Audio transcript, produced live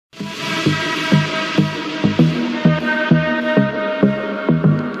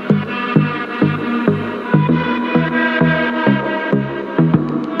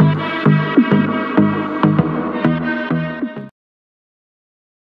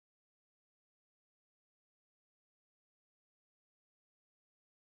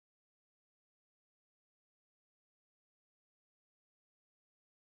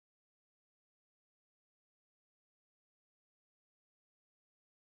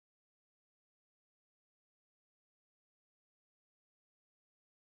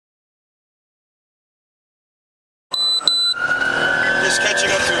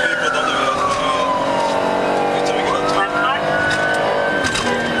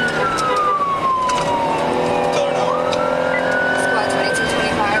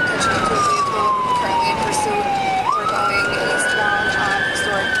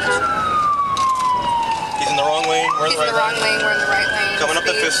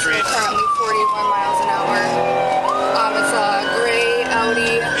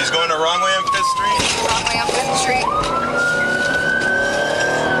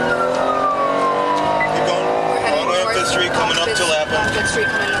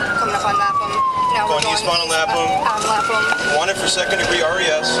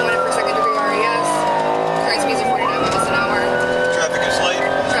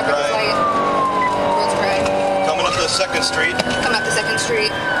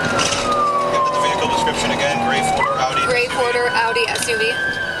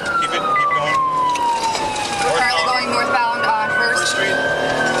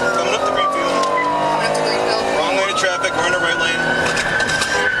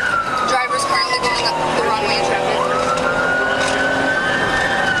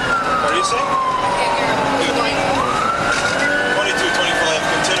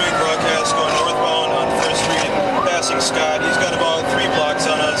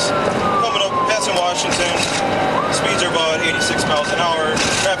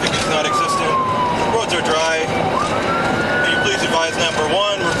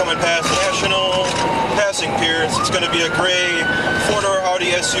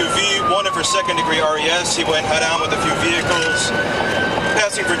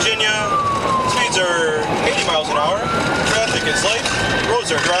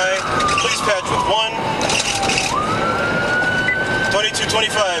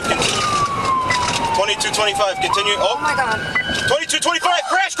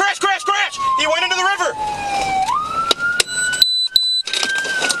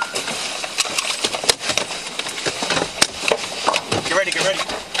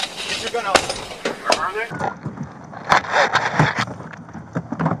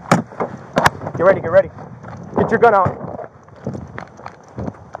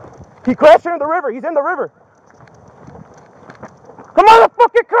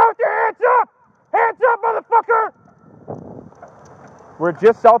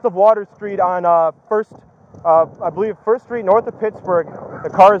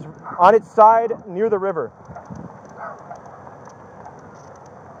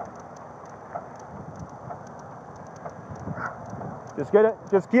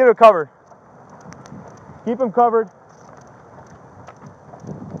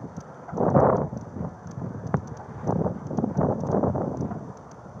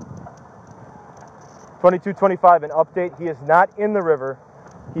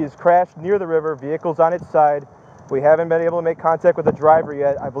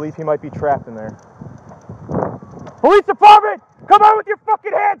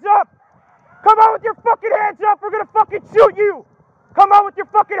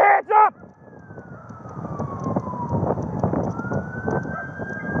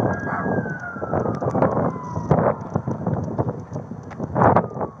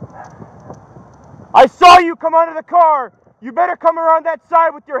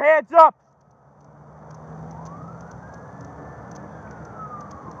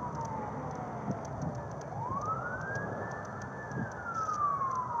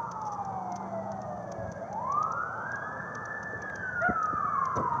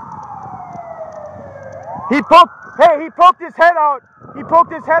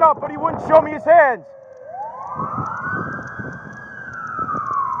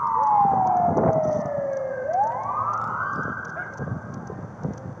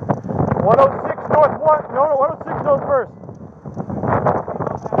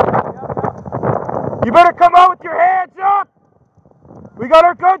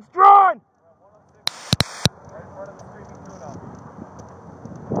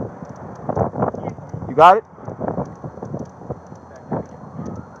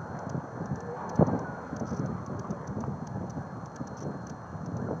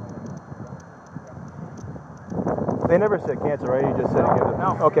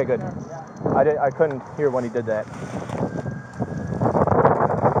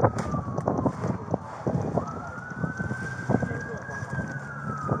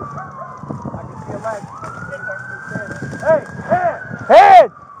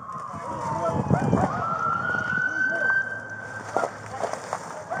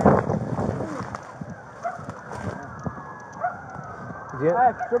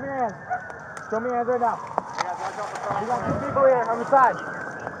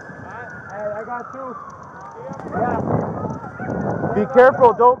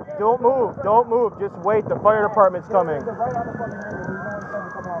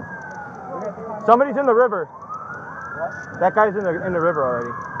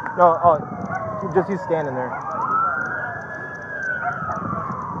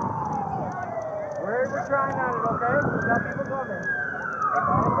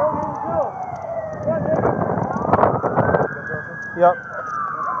Yep.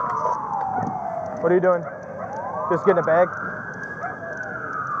 What are you doing? Just getting a bag?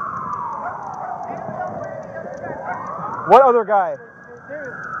 What other guy?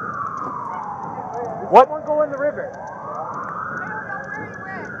 What? Someone go in the river.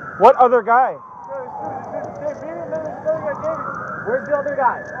 What other guy? Where's the other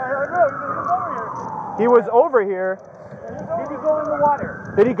guy? He was over here. Did he go in the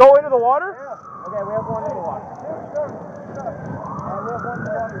water? Did he go into the water? Yeah. Okay, we have one in the water. We have one in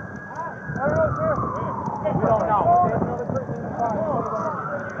the water. I don't know, sir. We don't know. There's another person in the car.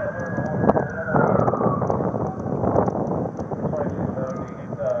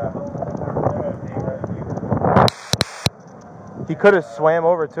 He could have swam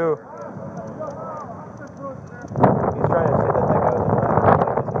over too. He's trying to say that guy was in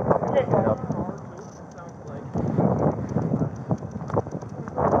the water.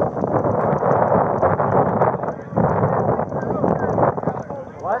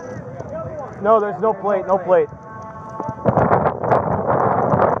 What? No, there's no plate, no plate.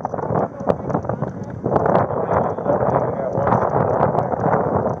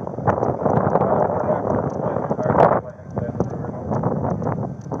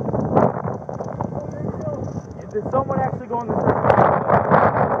 Did someone actually go in the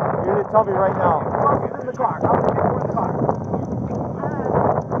circle? You need to tell me right now. Who else is in the car? How many people were in the car?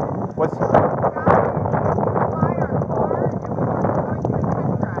 What's...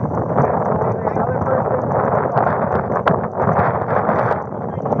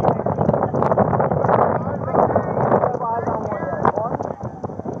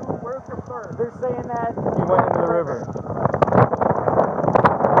 They're saying that he went into the river.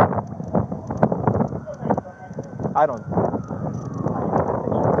 I don't.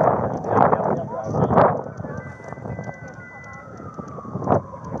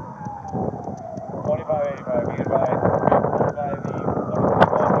 2585. Be advised. By the you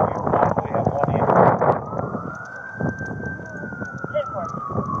possibly have one in.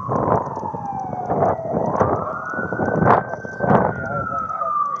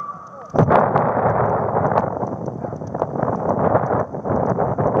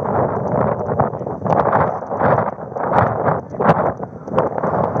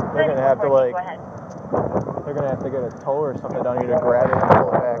 They're gonna have to like. They're gonna have to get a tow or something down here to grab it and pull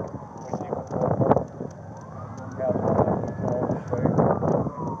it back.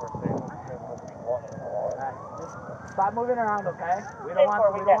 Stop moving around, okay? We don't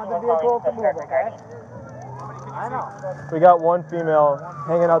want the vehicle to move, okay? I know. We got one female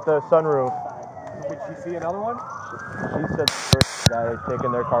hanging out the sunroof. Did she see another one? She said the first guy is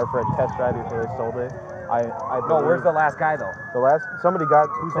taking their car for a test drive before they sold it. No, where's the last guy though? The last somebody got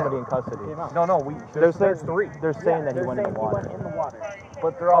somebody in custody. No, there's three. They're saying that he went in the water.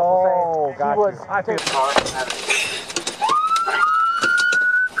 But they're also saying he was.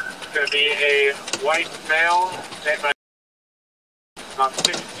 It's going to be a white male, about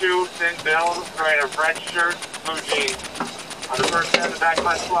 6'2", thin build, wearing a red shirt, blue jeans. The person in the back of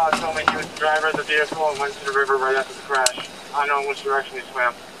my squad told me he was the driver of the vehicle and went to the river right after the crash. I don't know in which direction he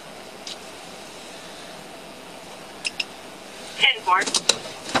swam. 10-4.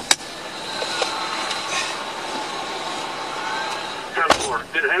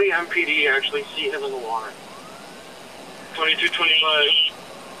 10-4. Did any MPD actually see him in the water? 2225.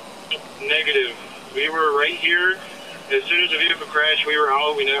 Negative. We were right here. As soon as the vehicle crashed, we were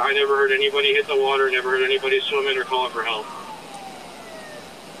out. I never heard anybody hit the water, never heard anybody swimming or calling for help.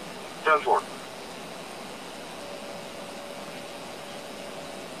 10-4.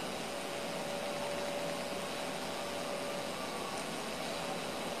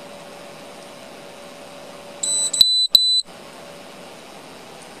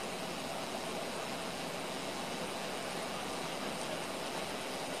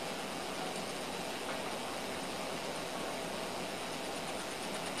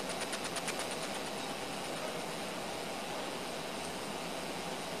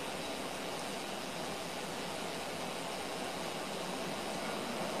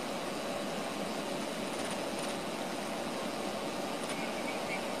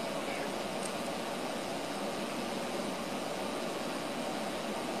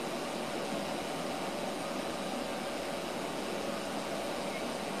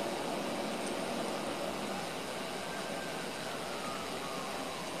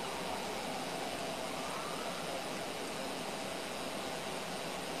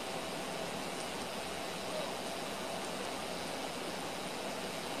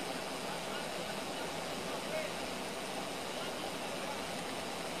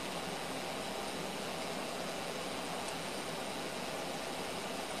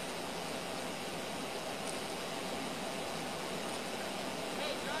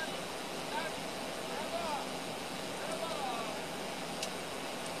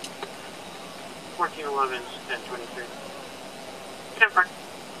 1411, 1023. 10-4.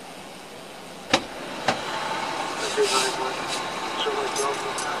 Okay, 9-1. So myself,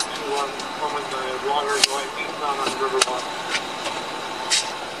 2-1, one with the water going eastbound on the riverwalk.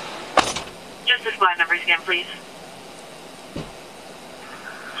 Just the squad numbers again, please.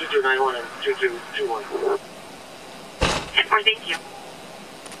 2291 and 2221. 10-4, thank you.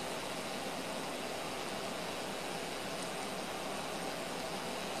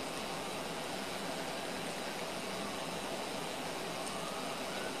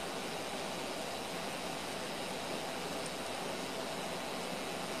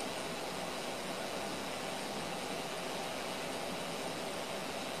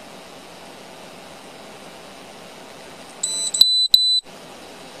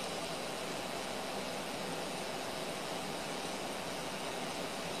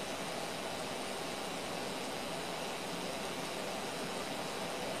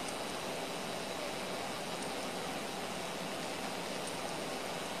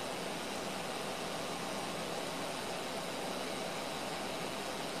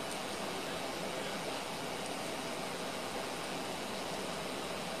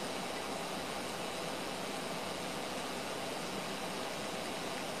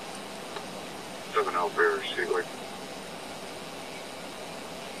 Southern Alberta, Seawood.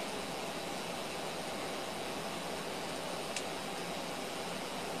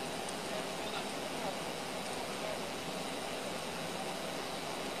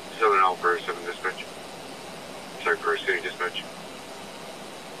 Southern Alberta, 7 dispatch. Sorry, First City dispatch.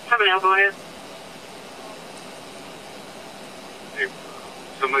 7L, go ahead. Hey,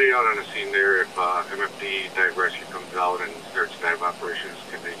 somebody out on the scene there, if MFD dive rescue comes out and starts dive operations,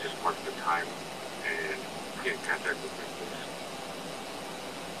 can they just mark the time and get in contact with me,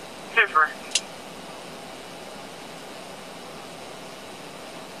 please? 10-4.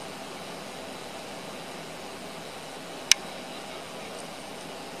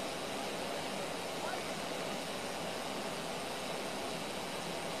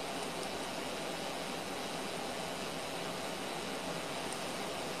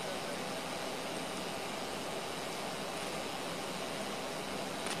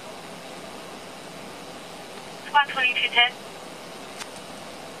 Squad 2210.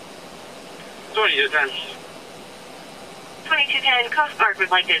 2210. 2210, Coast Guard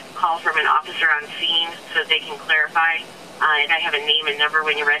would like to call from an officer on scene so they can clarify. And I have a name and number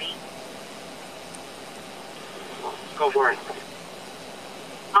when you're ready. Go for it.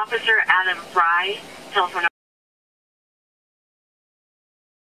 Officer Adam Fry, telephone number.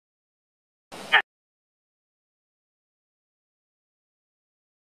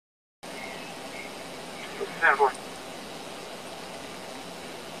 Stand for.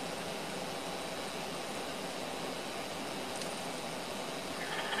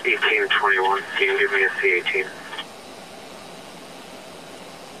 $18 and 21. Can you give me a C-18?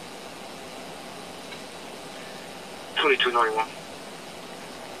 $22.91.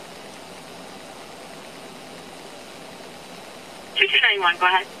 $2291, go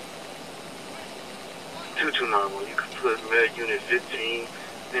ahead. 2291. You can put Med Unit 15,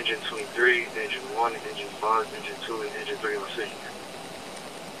 Engine 23, Engine 1, Engine 5, Engine 2, and Engine 3 on scene.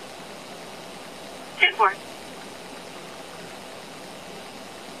 10-4.